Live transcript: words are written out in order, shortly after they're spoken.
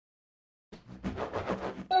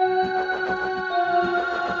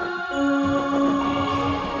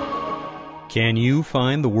Can you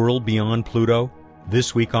find the world beyond Pluto?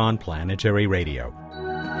 This week on Planetary Radio.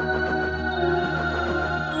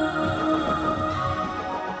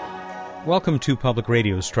 Welcome to Public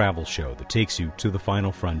Radio's travel show that takes you to the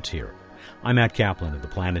final frontier. I'm Matt Kaplan of the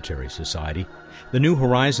Planetary Society. The New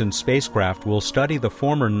Horizons spacecraft will study the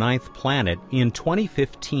former ninth planet in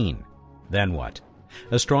 2015. Then what?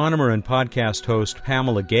 Astronomer and podcast host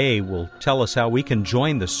Pamela Gay will tell us how we can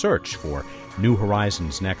join the search for New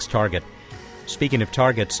Horizons' next target. Speaking of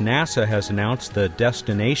targets, NASA has announced the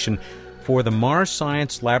destination for the Mars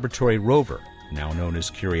Science Laboratory rover, now known as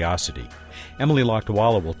Curiosity. Emily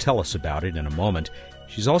Lakdawalla will tell us about it in a moment.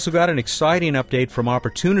 She's also got an exciting update from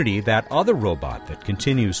Opportunity, that other robot that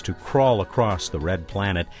continues to crawl across the red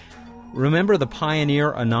planet. Remember the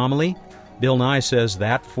Pioneer anomaly? Bill Nye says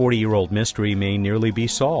that 40-year-old mystery may nearly be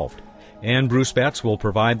solved. And Bruce Betts will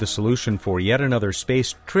provide the solution for yet another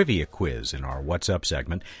space trivia quiz in our What's Up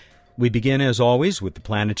segment. We begin, as always, with the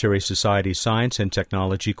Planetary Society Science and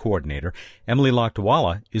Technology Coordinator. Emily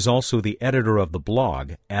Lakdawalla is also the editor of the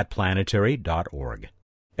blog at planetary.org.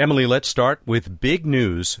 Emily, let's start with big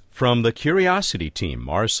news from the Curiosity team,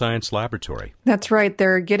 Mars Science Laboratory. That's right.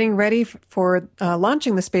 They're getting ready for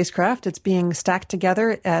launching the spacecraft. It's being stacked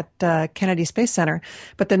together at Kennedy Space Center.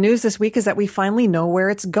 But the news this week is that we finally know where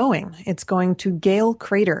it's going. It's going to Gale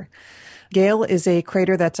Crater. Gale is a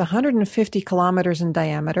crater that's 150 kilometers in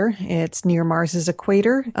diameter. It's near Mars's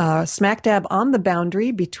equator, smack dab on the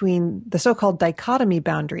boundary between the so-called dichotomy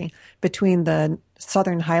boundary between the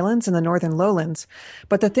southern highlands and the northern lowlands.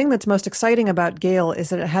 But the thing that's most exciting about Gale is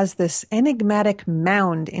that it has this enigmatic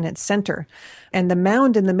mound in its center. And the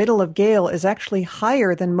mound in the middle of Gale is actually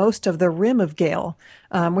higher than most of the rim of Gale,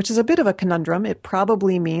 which is a bit of a conundrum. It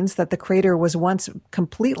probably means that the crater was once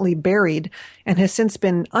completely buried and has since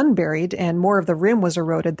been unburied, and more of the rim was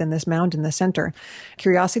eroded than this mound in the center.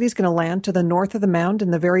 Curiosity is going to land to the north of the mound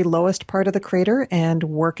in the very lowest part of the crater and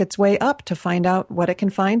work its way up to find out what it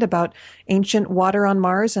can find about ancient water on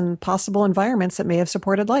Mars and possible environments that may have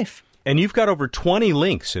supported life. And you've got over 20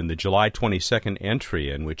 links in the July 22nd entry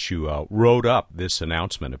in which you wrote up this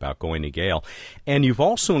announcement about going to Gale. And you've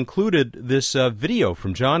also included this video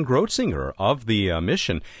from John Grotzinger of the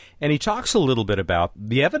mission. And he talks a little bit about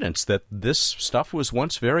the evidence that this stuff was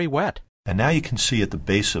once very wet. And now you can see at the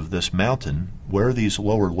base of this mountain where these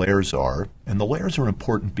lower layers are. And the layers are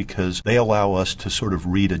important because they allow us to sort of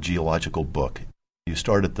read a geological book. You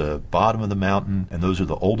start at the bottom of the mountain, and those are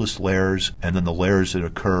the oldest layers, and then the layers that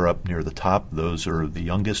occur up near the top, those are the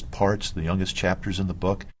youngest parts, the youngest chapters in the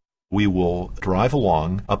book. We will drive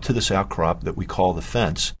along up to this outcrop that we call the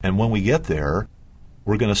fence, and when we get there,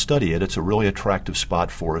 we're going to study it. It's a really attractive spot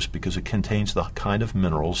for us because it contains the kind of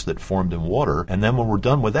minerals that formed in water. And then when we're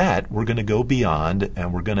done with that, we're going to go beyond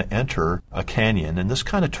and we're going to enter a canyon. And this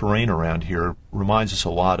kind of terrain around here reminds us a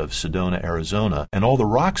lot of Sedona, Arizona. And all the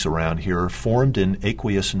rocks around here are formed in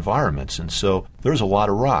aqueous environments. And so there's a lot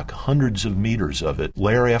of rock, hundreds of meters of it,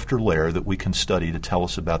 layer after layer, that we can study to tell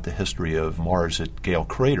us about the history of Mars at Gale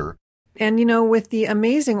Crater. And, you know, with the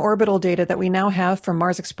amazing orbital data that we now have from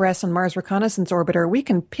Mars Express and Mars Reconnaissance Orbiter, we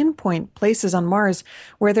can pinpoint places on Mars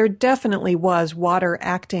where there definitely was water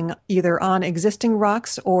acting either on existing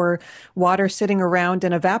rocks or water sitting around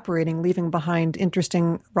and evaporating, leaving behind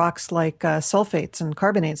interesting rocks like sulfates and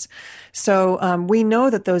carbonates. So we know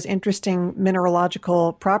that those interesting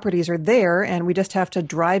mineralogical properties are there, and we just have to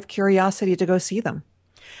drive Curiosity to go see them.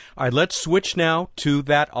 All right, let's switch now to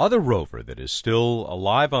that other rover that is still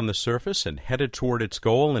alive on the surface and headed toward its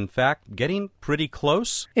goal. In fact, getting pretty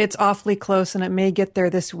close. It's awfully close, and it may get there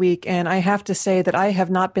this week. And I have to say that I have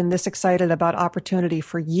not been this excited about Opportunity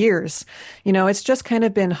for years. You know, it's just kind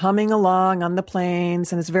of been humming along on the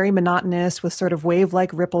plains, and it's very monotonous with sort of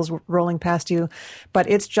wave-like ripples rolling past you. But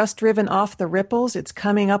it's just driven off the ripples. It's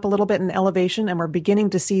coming up a little bit in elevation, and we're beginning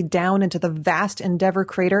to see down into the vast Endeavour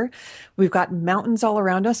crater. We've got mountains all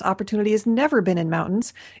around us. Opportunity has never been in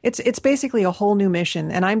mountains. It's basically a whole new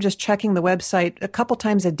mission, and I'm just checking the website a couple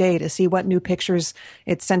times a day to see what new pictures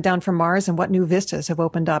it's sent down from Mars and what new vistas have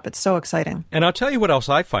opened up. It's so exciting. And I'll tell you what else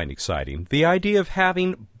I find exciting. The idea of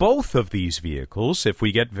having both of these vehicles, if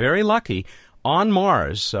we get very lucky, on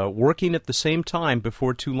Mars, working at the same time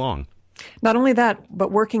before too long. Not only that,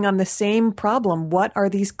 but working on the same problem. What are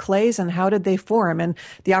these clays and how did they form? And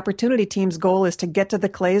the Opportunity team's goal is to get to the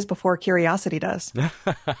clays before Curiosity does.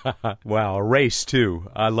 Wow, a race,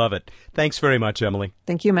 too. I love it. Thanks very much, Emily.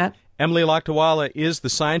 Thank you, Matt. Emily Lakdawalla is the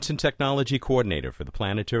Science and Technology Coordinator for the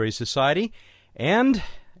Planetary Society. And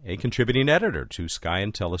a contributing editor to Sky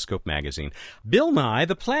and Telescope magazine. Bill Nye,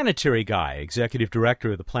 the planetary guy, executive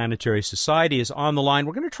director of the Planetary Society, is on the line.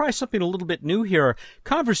 We're going to try something a little bit new here, a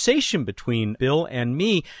conversation between Bill and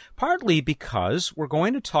me, partly because we're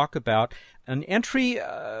going to talk about an entry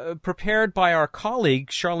prepared by our colleague,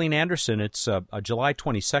 Charlene Anderson. It's a July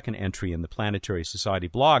 22nd entry in the Planetary Society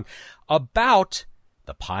blog about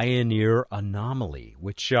the Pioneer Anomaly,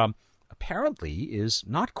 which apparently is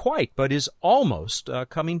not quite, but is almost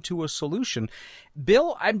coming to a solution.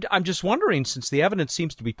 Bill, I'm just wondering, since the evidence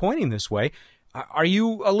seems to be pointing this way, are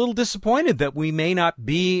you a little disappointed that we may not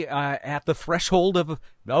be at the threshold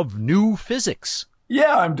of new physics?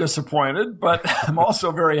 Yeah, I'm disappointed, but I'm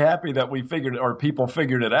also very happy that people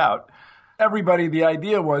figured it out. Everybody, the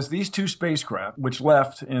idea was these two spacecraft, which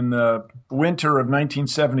left in the winter of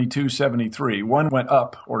 1972-73, one went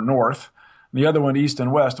up or north, and the other went east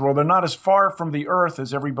and west. Well, they're not as far from the Earth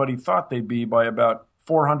as everybody thought they'd be by about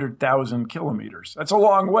 400,000 kilometers. That's a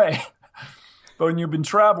long way. But when you've been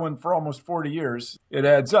traveling for almost 40 years, it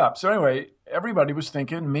adds up. So anyway, everybody was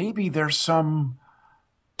thinking maybe there's some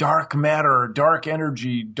dark matter, dark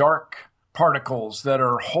energy, dark particles that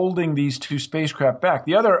are holding these two spacecraft back.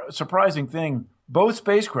 The other surprising thing, both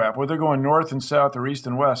spacecraft, whether they're going north and south or east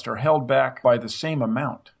and west, are held back by the same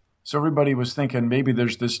amount. So everybody was thinking maybe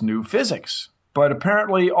there's this new physics. But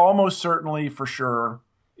apparently, almost certainly for sure,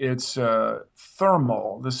 it's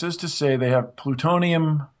thermal. This is to say they have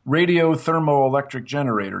plutonium radiothermoelectric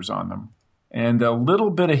generators on them. And a little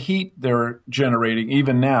bit of heat they're generating,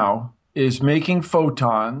 even now, is making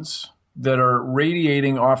photons that are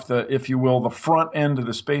radiating off the, if you will, the front end of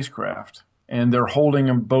the spacecraft. And they're holding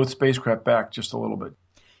them, both spacecraft, back just a little bit.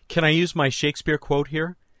 Can I use my Shakespeare quote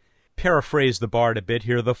here? Paraphrase the bard a bit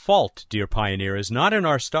here. The fault, dear Pioneer, is not in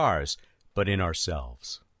our stars, but in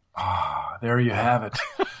ourselves. Ah, there you have it.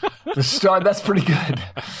 The star, that's pretty good.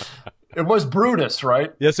 It was Brutus,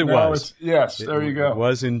 right? Yes, it was. Yes, there you go. It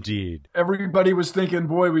was indeed. Everybody was thinking,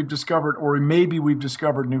 boy, we've discovered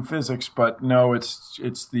new physics, but no, it's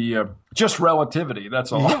the just relativity.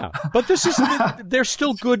 That's all. Yeah, but there's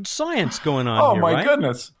still good science going on here, right? Oh, my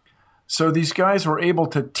goodness. So these guys were able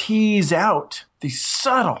to tease out these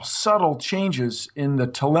subtle changes in the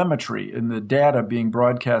telemetry, in the data being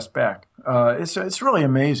broadcast back. It's really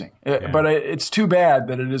amazing. Yeah. But it's too bad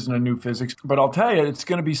that it isn't a new physics. But I'll tell you, it's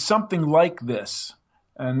going to be something like this.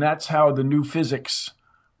 And that's how the new physics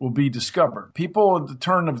will be discovered. People at the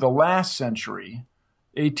turn of the last century,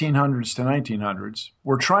 1800s to 1900s,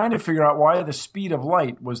 were trying to figure out why the speed of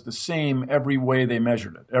light was the same every way they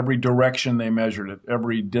measured it, every direction they measured it,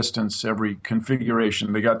 every distance, every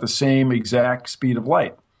configuration. They got the same exact speed of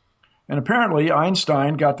light. And apparently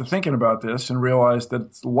Einstein got to thinking about this and realized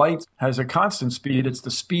that light has a constant speed. It's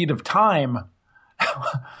the speed of time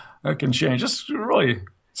that can change. Just really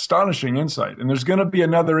astonishing insight. And there's going to be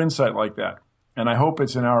another insight like that. And I hope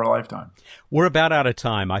it's in our lifetime. We're about out of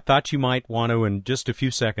time. I thought you might want to, in just a few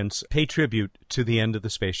seconds, pay tribute to the end of the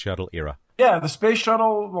Space Shuttle era. Yeah, the Space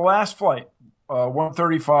Shuttle, the last flight,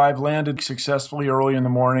 135, landed successfully early in the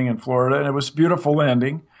morning in Florida, and it was a beautiful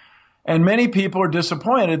landing. And many people are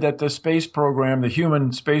disappointed that the space program, the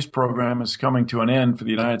human space program, is coming to an end for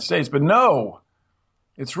the United States. But no,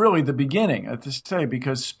 it's really the beginning, I have to say,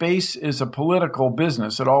 because space is a political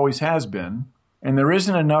business. It always has been. And there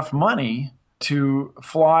isn't enough money to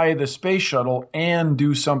fly the space shuttle and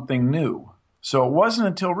do something new. So it wasn't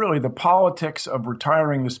until really the politics of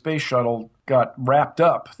retiring the space shuttle got wrapped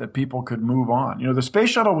up that people could move on. You know, the space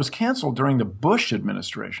shuttle was canceled during the Bush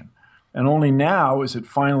administration. And only now is it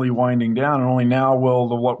finally winding down, and only now will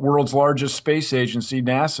the world's largest space agency,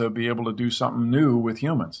 NASA, be able to do something new with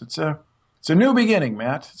humans. It's a new beginning,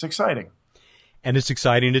 Matt. It's exciting. And it's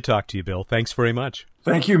exciting to talk to you, Bill. Thanks very much.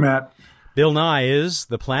 Thank you, Matt. Bill Nye is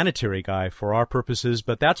the planetary guy for our purposes,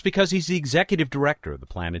 but that's because he's the executive director of the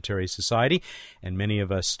Planetary Society, and many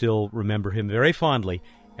of us still remember him very fondly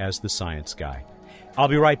as the science guy. I'll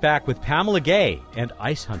be right back with Pamela Gay and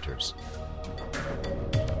Ice Hunters.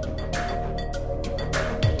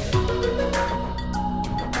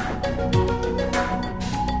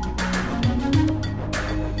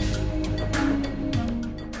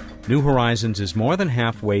 New Horizons is more than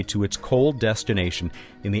halfway to its cold destination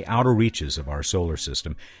in the outer reaches of our solar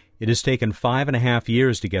system. It has taken 5.5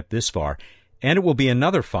 years to get this far, and it will be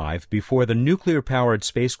another 5 before the nuclear-powered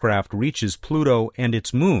spacecraft reaches Pluto and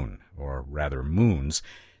its moon, or rather moons,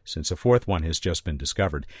 since a fourth one has just been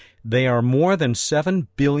discovered. They are more than 7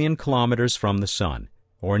 billion kilometers from the Sun,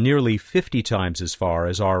 or nearly 50 times as far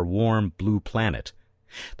as our warm blue planet.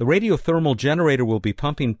 The radiothermal generator will be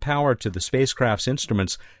pumping power to the spacecraft's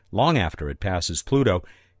instruments long after it passes Pluto,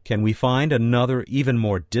 Can we find another, even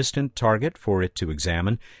more distant target for it to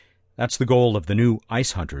examine? That's the goal of the new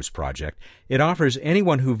Ice Hunters project. It offers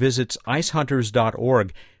anyone who visits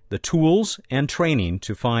icehunters.org the tools and training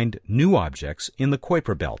to find new objects in the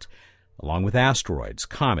Kuiper Belt, along with asteroids,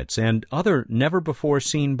 comets, and other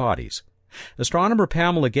never-before-seen bodies. Astronomer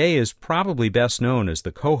Pamela Gay is probably best known as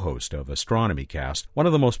the co-host of Astronomy Cast, one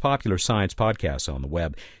of the most popular science podcasts on the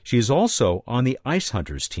web. She is also on the Ice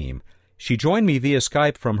Hunters team. She joined me via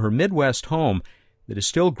Skype from her Midwest home that is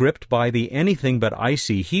still gripped by the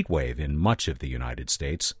anything-but-icy heat wave in much of the United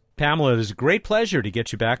States. Pamela, it is a great pleasure to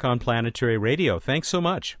get you back on Planetary Radio. Thanks so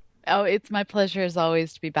much. Oh, it's my pleasure, as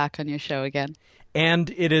always, to be back on your show again.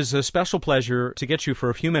 And it is a special pleasure to get you for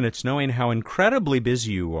a few minutes, knowing how incredibly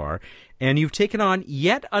busy you are. And you've taken on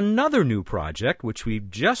yet another new project, which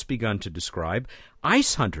we've just begun to describe,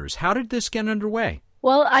 Ice Hunters. How did this get underway?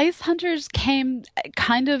 Well, Ice Hunters came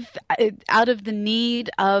kind of out of the need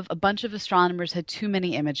of a bunch of astronomers had too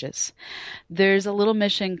many images. There's a little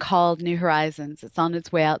mission called New Horizons. It's on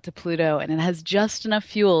its way out to Pluto, and it has just enough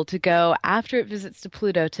fuel to go, after it visits to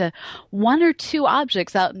Pluto, to one or two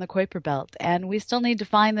objects out in the Kuiper Belt. And we still need to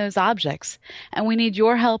find those objects. And we need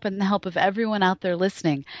your help and the help of everyone out there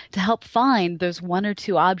listening to help find those one or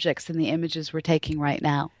two objects in the images we're taking right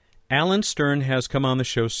now. Alan Stern has come on the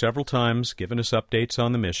show several times, given us updates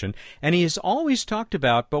on the mission, and he has always talked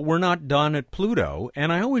about, but we're not done at Pluto,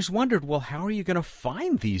 and I always wondered, well, how are you going to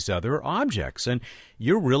find these other objects? And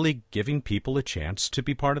you're really giving people a chance to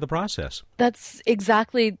be part of the process. That's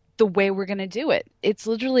exactly the way we're going to do it. It's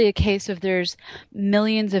literally a case of there's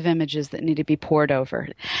millions of images that need to be poured over.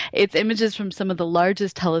 It's images from some of the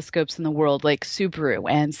largest telescopes in the world, like Subaru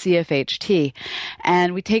and CFHT.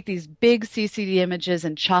 And we take these big CCD images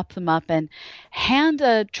and chop them up and hand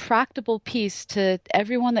a tractable piece to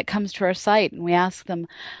everyone that comes to our site. And we ask them,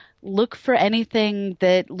 look for anything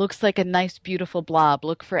that looks like a nice, beautiful blob.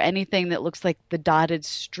 Look for anything that looks like the dotted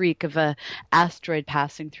streak of an asteroid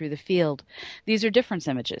passing through the field. These are difference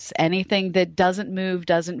images. Anything that doesn't move,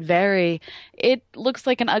 doesn't vary, it looks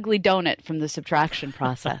like an ugly donut from the subtraction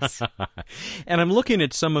process. And I'm looking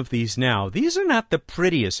at some of these now. These are not the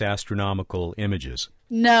prettiest astronomical images.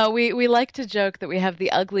 No, we like to joke that we have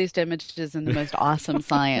the ugliest images and the most awesome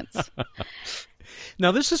science.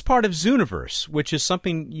 Now, this is part of Zooniverse, which is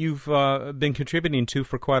something you've been contributing to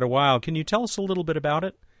for quite a while. Can you tell us a little bit about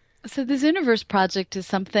it? So the Zooniverse project is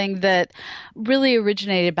something that really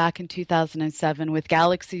originated back in 2007 with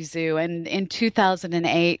Galaxy Zoo. And in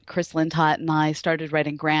 2008, Chris Lintott and I started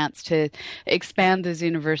writing grants to expand the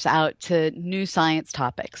Zooniverse out to new science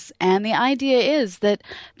topics. And the idea is that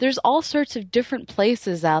there's all sorts of different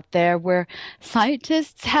places out there where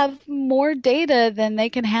scientists have more data than they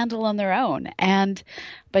can handle on their own. And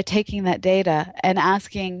by taking that data and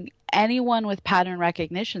asking anyone with pattern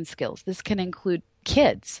recognition skills, this can include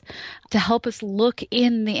kids, to help us look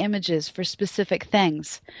in the images for specific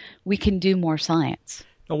things, we can do more science.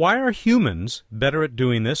 Now, why are humans better at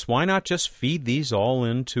doing this? Why not just feed these all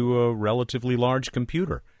into a relatively large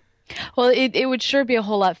computer? Well, it would sure be a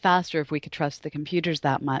whole lot faster if we could trust the computers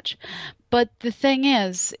that much. But the thing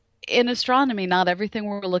is, in astronomy, not everything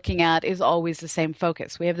we're looking at is always the same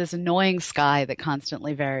focus. We have this annoying sky that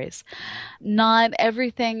constantly varies. Not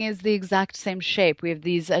everything is the exact same shape. We have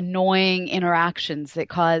these annoying interactions that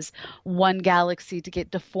cause one galaxy to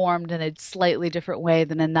get deformed in a slightly different way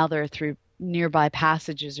than another through nearby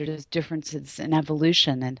passages or just differences in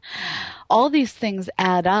evolution. And all these things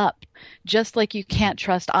add up. Just like you can't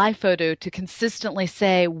trust iPhoto to consistently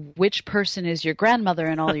say which person is your grandmother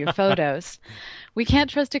in all your photos, we can't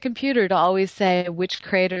trust a computer to always say which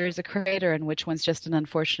crater is a crater and which one's just an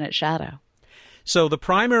unfortunate shadow. So the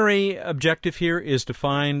primary objective here is to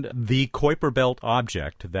find the Kuiper Belt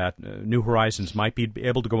object that New Horizons might be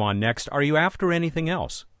able to go on next. Are you after anything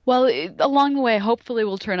else? Well, along the way, hopefully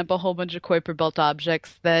we'll turn up a whole bunch of Kuiper Belt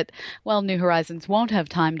objects that, well, New Horizons won't have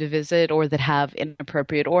time to visit or that have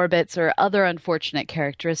inappropriate orbits or other unfortunate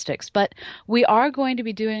characteristics. But we are going to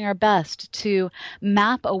be doing our best to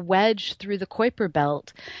map a wedge through the Kuiper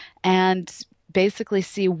Belt and basically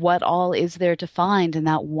see what all is there to find in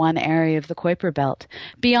that one area of the Kuiper Belt.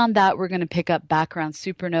 Beyond that, we're going to pick up background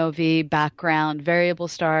supernovae, background variable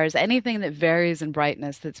stars, anything that varies in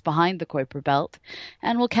brightness that's behind the Kuiper Belt,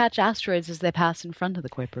 and we'll catch asteroids as they pass in front of the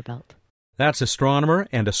Kuiper Belt. That's astronomer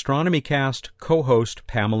and Astronomy Cast co-host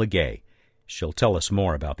Pamela Gay. She'll tell us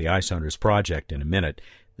more about the Ice Hunters project in a minute.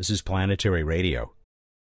 This is Planetary Radio.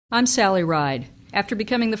 I'm Sally Ride. After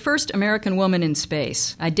becoming the first American woman in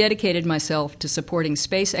space, I dedicated myself to supporting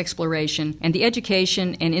space exploration and the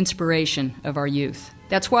education and inspiration of our youth.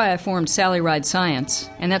 That's why I formed Sally Ride Science,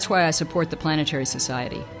 and that's why I support the Planetary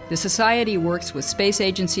Society. The Society works with space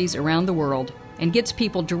agencies around the world and gets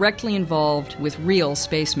people directly involved with real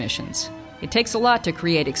space missions. It takes a lot to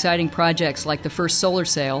create exciting projects like the first solar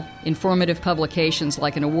sail, informative publications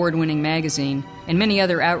like an award-winning magazine, and many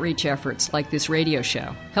other outreach efforts like this radio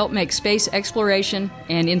show. Help make space exploration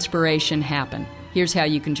and inspiration happen. Here's how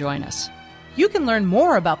you can join us. You can learn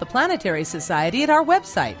more about the Planetary Society at our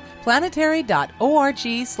website,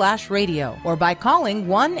 planetary.org/radio, or by calling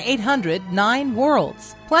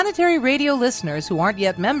 1-800-9-WORLDS. Planetary Radio listeners who aren't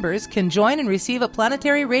yet members can join and receive a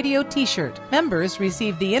Planetary Radio t-shirt. Members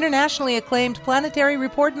receive the internationally acclaimed Planetary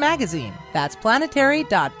Report magazine. That's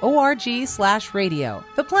planetary.org/radio.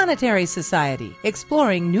 The Planetary Society,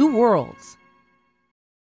 exploring new worlds.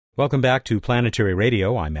 Welcome back to Planetary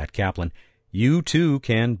Radio. I'm Matt Kaplan. You, too,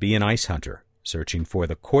 can be an ice hunter, searching for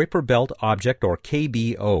the Kuiper Belt Object, or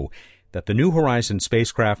KBO, that the New Horizons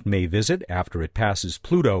spacecraft may visit after it passes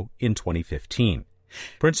Pluto in 2015.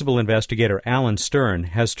 Principal investigator Alan Stern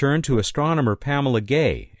has turned to astronomer Pamela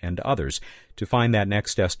Gay and others to find that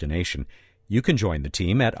next destination. You can join the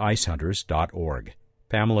team at icehunters.org.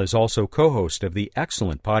 Pamela is also co-host of the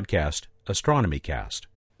excellent podcast Astronomy Cast.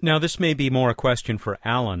 Now, this may be more a question for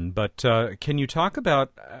Alan, but can you talk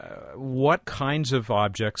about what kinds of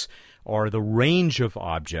objects or the range of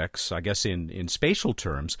objects, I guess in spatial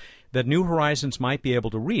terms, that New Horizons might be able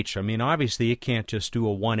to reach? I mean, obviously, it can't just do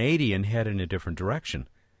a 180 and head in a different direction.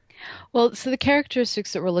 Well, so the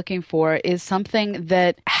characteristics that we're looking for is something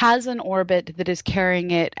that has an orbit that is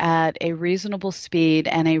carrying it at a reasonable speed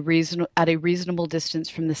and at a reasonable distance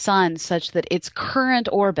from the sun, such that its current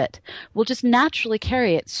orbit will just naturally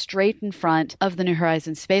carry it straight in front of the New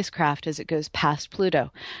Horizons spacecraft as it goes past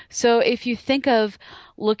Pluto. So if you think of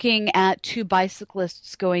looking at two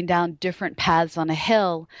bicyclists going down different paths on a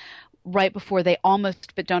hill right before they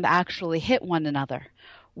almost but don't actually hit one another,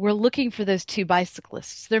 we're looking for those two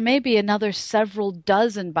bicyclists. There may be another several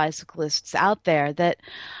dozen bicyclists out there that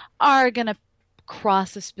are going to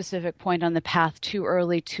cross a specific point on the path too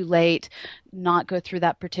early, too late, not go through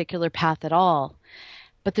that particular path at all.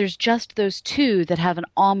 But there's just those two that have an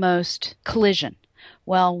almost collision.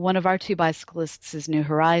 Well, one of our two bicyclists is New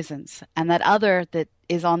Horizons, and that other that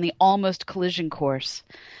is on the almost collision course,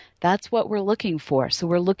 that's what we're looking for. So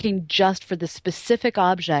we're looking just for the specific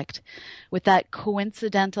object with that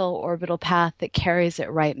coincidental orbital path that carries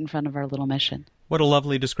it right in front of our little mission. What a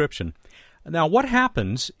lovely description. Now, what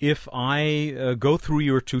happens if I go through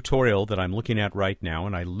your tutorial that I'm looking at right now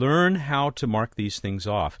and I learn how to mark these things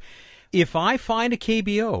off? If I find a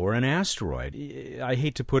KBO or an asteroid, I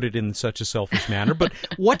hate to put it in such a selfish manner, but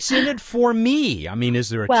what's in it for me? I mean, is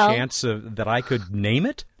there a chance that I could name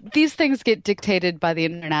it? These things get dictated by the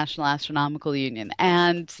International Astronomical Union,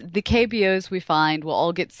 and the KBOs we find will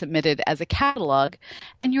all get submitted as a catalog,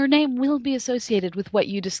 and your name will be associated with what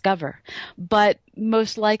you discover. But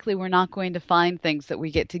most likely we're not going to find things that we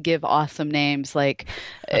get to give awesome names like,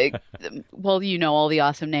 well, you know all the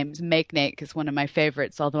awesome names. Make-Nate is one of my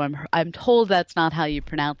favorites, although I'm told that's not how you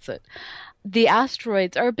pronounce it. The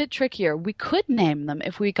asteroids are a bit trickier. We could name them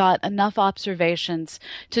if we got enough observations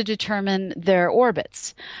to determine their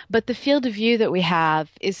orbits. But the field of view that we have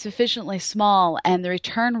is sufficiently small, and the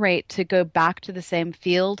return rate to go back to the same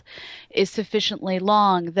field is sufficiently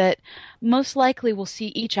long that most likely we'll see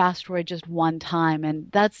each asteroid just one time, and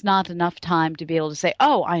that's not enough time to be able to say,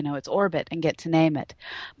 oh, I know its orbit, and get to name it.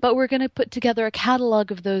 But we're going to put together a catalog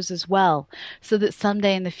of those as well, so that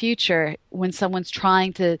someday in the future, when someone's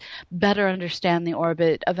trying to better understand the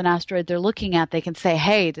orbit of an asteroid they're looking at, they can say,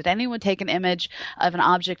 hey, did anyone take an image of an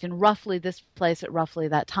object in roughly this place at roughly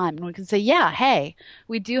that time? And we can say, yeah, hey,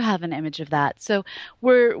 we do have an image of that. So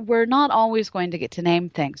we're not always going to get to name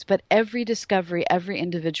things, but every discovery every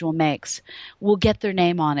individual makes will get their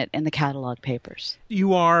name on it in the catalog papers.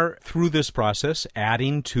 You are, through this process,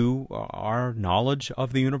 adding to our knowledge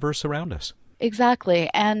of the universe around us. Exactly.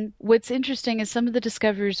 And what's interesting is some of the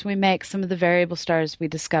discoveries we make, some of the variable stars we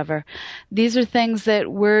discover, these are things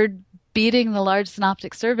that we're beating the Large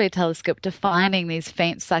Synoptic Survey Telescope to finding these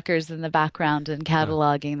faint suckers in the background and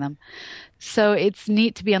cataloging them. So it's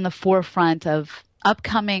neat to be on the forefront of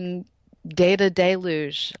upcoming data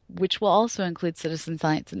deluge, which will also include citizen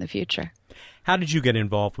science in the future. How did you get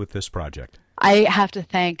involved with this project? I have to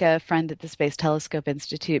thank a friend at the Space Telescope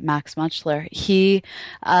Institute, Max Muchler. He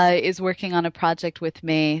is working on a project with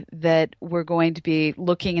me that we're going to be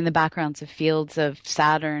looking in the backgrounds of fields of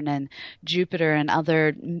Saturn and Jupiter and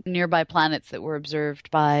other nearby planets that were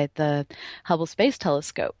observed by the Hubble Space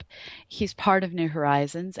Telescope. He's part of New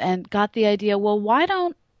Horizons and got the idea, well, why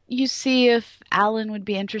don't you see if Alan would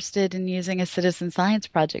be interested in using a citizen science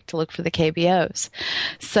project to look for the KBOs.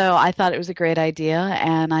 So I thought it was a great idea,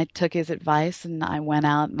 and I took his advice, and I went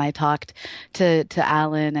out and I talked to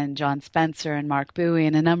Alan and John Spencer and Mark Bowie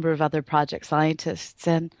and a number of other project scientists,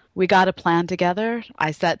 and we got a plan together.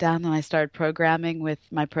 I sat down and I started programming with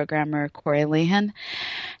my programmer, Corey Lehan,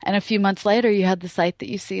 and a few months later, you had the site that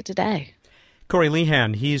you see today. Corey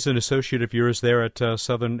Lehan, he's an associate of yours there at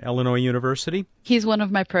Southern Illinois University. He's one of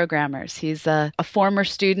my programmers. He's a former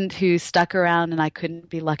student who stuck around, and I couldn't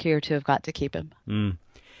be luckier to have got to keep him.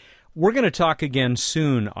 We're going to talk again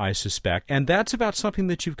soon, I suspect, and that's about something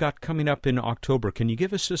that you've got coming up in October. Can you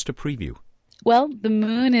give us just a preview? Well, the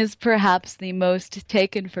moon is perhaps the most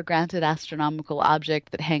taken for granted astronomical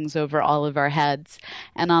object that hangs over all of our heads.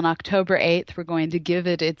 And on October 8th, we're going to give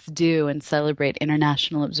it its due and celebrate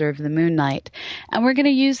International Observe the Moon Night. And we're going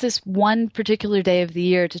to use this one particular day of the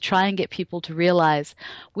year to try and get people to realize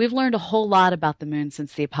we've learned a whole lot about the moon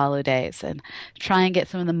since the Apollo days, and try and get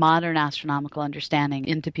some of the modern astronomical understanding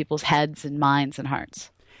into people's heads and minds and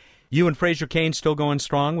hearts. You and Fraser Cain still going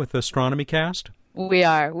strong with Astronomy Cast? We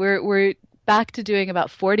are. We're back to doing about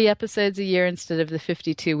 40 episodes a year instead of the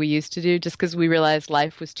 52 we used to do, just because we realized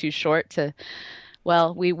life was too short to,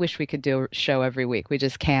 well, we wish we could do a show every week. We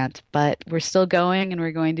just can't. But we're still going, and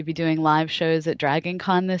we're going to be doing live shows at Dragon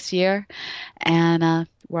Con this year. And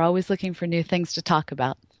we're always looking for new things to talk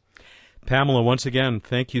about. Pamela, once again,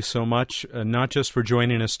 thank you so much, not just for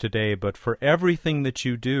joining us today, but for everything that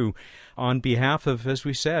you do on behalf of, as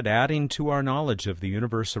we said, adding to our knowledge of the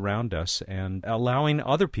universe around us and allowing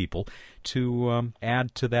other people to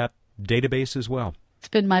add to that database as well. It's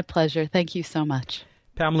been my pleasure. Thank you so much.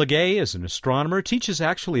 Pamela Gay is an astronomer, teaches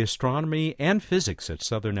actually astronomy and physics at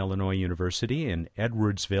Southern Illinois University in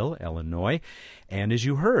Edwardsville, Illinois, and as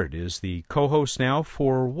you heard, is the co-host now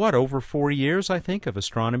for, over 4 years, I think, of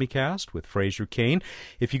Astronomy Cast with Fraser Cain.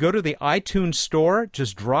 If you go to the iTunes store,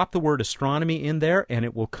 just drop the word astronomy in there, and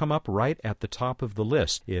it will come up right at the top of the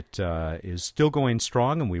list. It is still going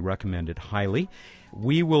strong, and we recommend it highly.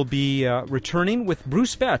 We will be returning with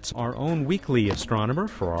Bruce Betts, our own weekly astronomer,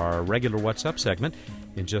 for our regular What's Up segment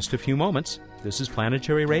in just a few moments. This is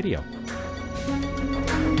Planetary Radio.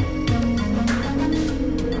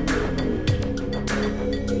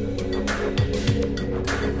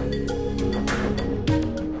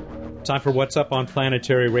 Time for What's Up on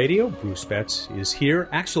Planetary Radio. Bruce Betts is here.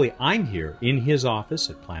 Actually, I'm here in his office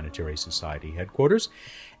at Planetary Society headquarters.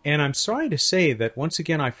 And I'm sorry to say that once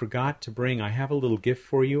again I forgot to bring, I have a little gift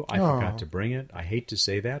for you. I forgot to bring it. I hate to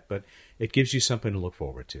say that, but it gives you something to look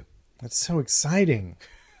forward to. That's so exciting.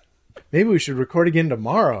 Maybe we should record again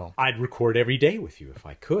tomorrow. I'd record every day with you if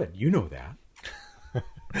I could. You know that.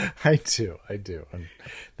 I do. And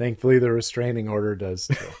thankfully the restraining order does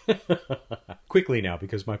too. Quickly now,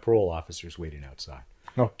 because my parole officer's waiting outside.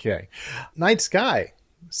 Okay. Night sky.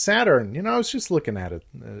 Saturn, I was just looking at it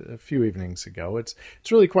a few evenings ago. It's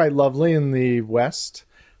really quite lovely in the west,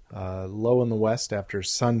 low in the west after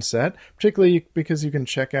sunset, particularly because you can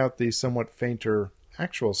check out the somewhat fainter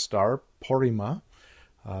actual star, Porrima,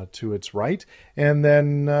 to its right. And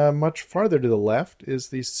then much farther to the left is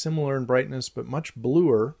the similar in brightness but much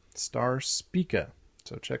bluer star Spica.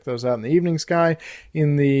 So check those out in the evening sky.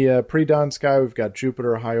 In the pre-dawn sky, we've got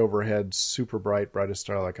Jupiter high overhead, super bright, brightest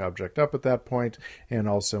star-like object up at that point, and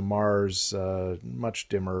also Mars, much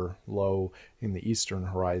dimmer, low in the eastern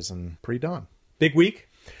horizon pre-dawn. Big week?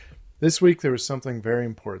 This week there was something very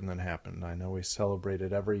important that happened. I know we celebrate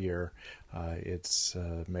it every year. It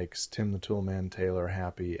makes Tim the Toolman Taylor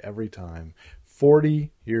happy every time. 40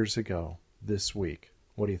 years ago this week.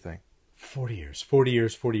 What do you think? 40 years.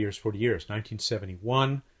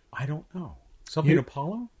 1971. I don't know. Something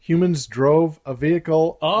Apollo? Humans drove a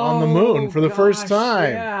vehicle on the moon for the first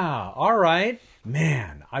time. Yeah. All right.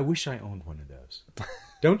 Man, I wish I owned one of those.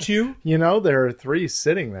 Don't you? There are 3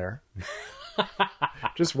 sitting there.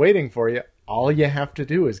 Just waiting for you. All you have to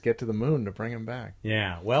do is get to the moon to bring them back.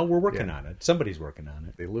 Yeah. Well, we're working on it. Somebody's working on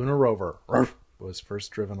it. The lunar rover was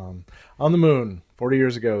first driven on the moon 40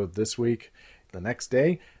 years ago this week. The next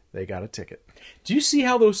day, they got a ticket. Do you see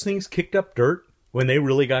how those things kicked up dirt when they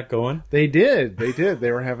really got going? They did.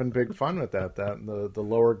 They were having big fun with that the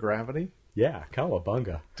lower gravity. Yeah,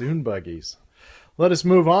 cowabunga. Dune buggies. Let us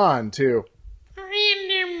move on to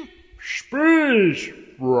random space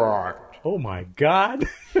rock. Oh my God.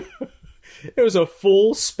 It was a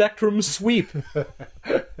full spectrum sweep.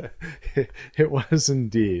 It was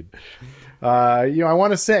indeed. I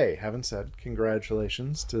want to say, haven't said,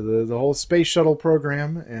 congratulations to the whole space shuttle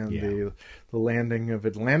program and the landing of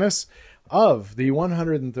Atlantis. Of the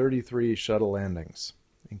 133 shuttle landings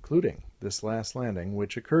including this last landing,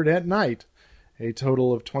 which occurred at night. A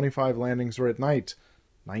total of 25 landings were at night.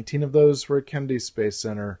 19 of those were at Kennedy Space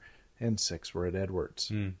Center, and 6 were at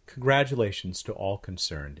Edwards. Congratulations to all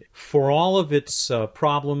concerned. For all of its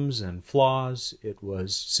problems and flaws, it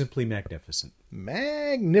was simply magnificent.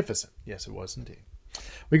 Magnificent. Yes, it was indeed.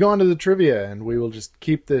 We go on to the trivia, and we will just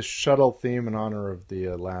keep this shuttle theme in honor of the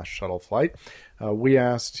last shuttle flight. We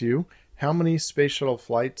asked you, how many space shuttle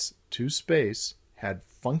flights to space had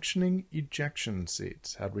functioning ejection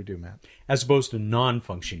seats? How'd we do, Matt? As opposed to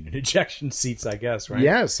non-functioning ejection seats, I guess, right?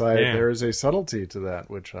 Yes, there is a subtlety to that,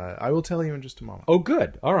 which I will tell you in just a moment. Oh,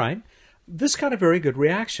 good. All right. This got a very good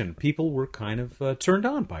reaction. People were kind of turned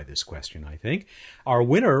on by this question, I think. Our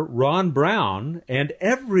winner, Ron Brown, and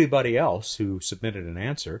everybody else who submitted an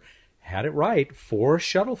answer had it right. 4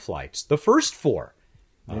 shuttle flights. The first 4.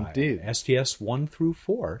 Indeed. STS 1 through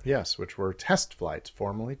 4. Yes, which were test flights,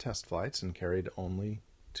 formally test flights, and carried only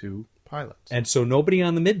 2 pilots. And so nobody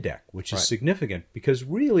on the middeck, which is significant, because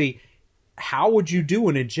really, how would you do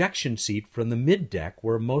an ejection seat from the middeck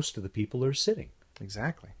where most of the people are sitting?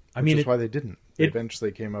 Exactly. Which is why they didn't. They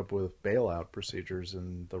eventually came up with bailout procedures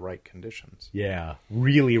in the right conditions. Yeah,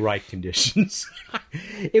 really right conditions.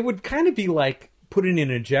 It would kind of be like putting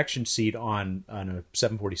an ejection seat on a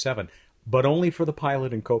 747, but only for the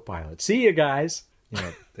pilot and co-pilot. See you guys.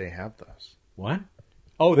 Yeah, they have those. What?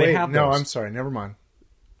 Oh, they have those. No, I'm sorry. Never mind.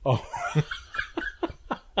 Oh.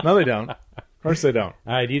 No, they don't. Of course they don't.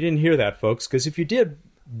 All right, you didn't hear that, folks, because if you did,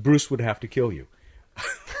 Bruce would have to kill you.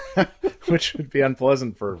 Which would be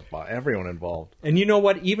unpleasant for everyone involved. And you know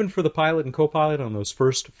what? Even for the pilot and co-pilot on those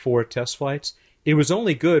first 4 test flights, it was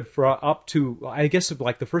only good for up to, I guess,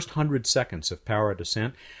 like the first 100 seconds of power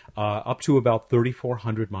descent, up to about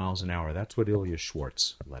 3,400 miles an hour. That's what Ilya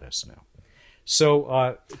Schwartz let us know.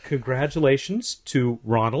 So congratulations to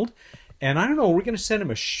Ronald. And I don't know, we're going to send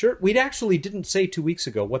him a shirt. We actually didn't say 2 weeks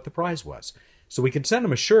ago what the prize was. So we could send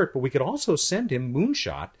him a shirt, but we could also send him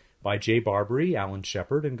Moonshot by Jay Barbary, Alan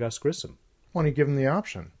Shepard, and Gus Grissom. Why don't you give him the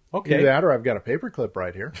option? Okay. Either that or I've got a paperclip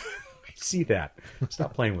right here. I see that.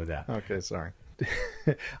 Stop playing with that. Okay, sorry.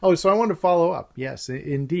 Oh, so I wanted to follow up. Yes,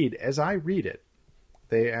 indeed. As I read it,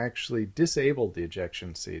 they actually disabled the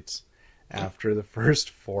ejection seats after the first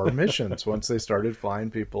 4 missions. Once they started flying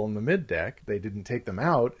people in the middeck, they didn't take them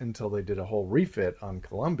out until they did a whole refit on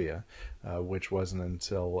Columbia, which wasn't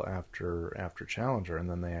until after Challenger, and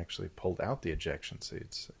then they actually pulled out the ejection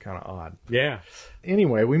seats. Kind of odd. Yeah.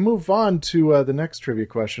 Anyway, we move on to the next trivia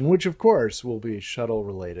question, which of course will be shuttle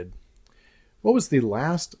related. What was the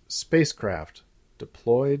last spacecraft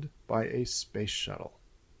deployed by a space shuttle?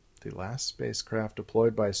 The last spacecraft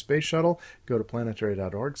deployed by a space shuttle. Go to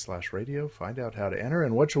planetary.org/radio. Find out how to enter.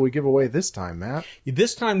 And what shall we give away this time, Matt?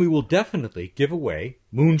 This time we will definitely give away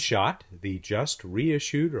Moonshot, the just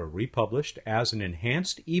reissued or republished as an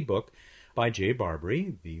enhanced ebook by Jay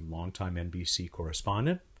Barbary, the longtime NBC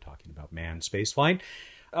correspondent, talking about manned spaceflight.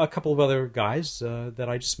 A couple of other guys that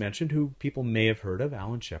I just mentioned who people may have heard of,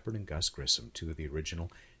 Alan Shepard and Gus Grissom, 2 of the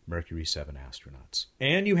original Mercury 7 astronauts.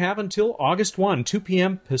 And you have until August 1, 2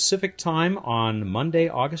 p.m. Pacific time on Monday,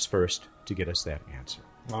 August 1st, to get us that answer.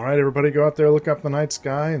 All right, everybody, go out there, look up the night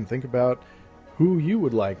sky, and think about who you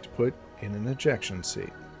would like to put in an ejection seat.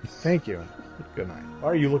 Thank you, and good night. Why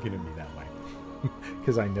are you looking at me that way?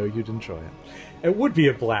 Because I know you'd enjoy it. It would be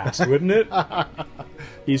a blast, wouldn't it?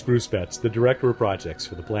 He's Bruce Betts, the Director of Projects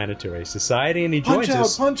for the Planetary Society, and he joins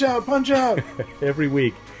us... Punch out! every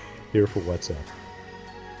week here for What's Up.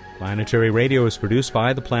 Planetary Radio is produced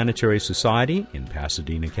by the Planetary Society in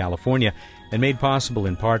Pasadena, California, and made possible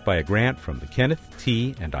in part by a grant from the Kenneth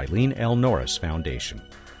T. and Eileen L. Norris Foundation.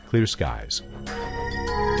 Clear skies.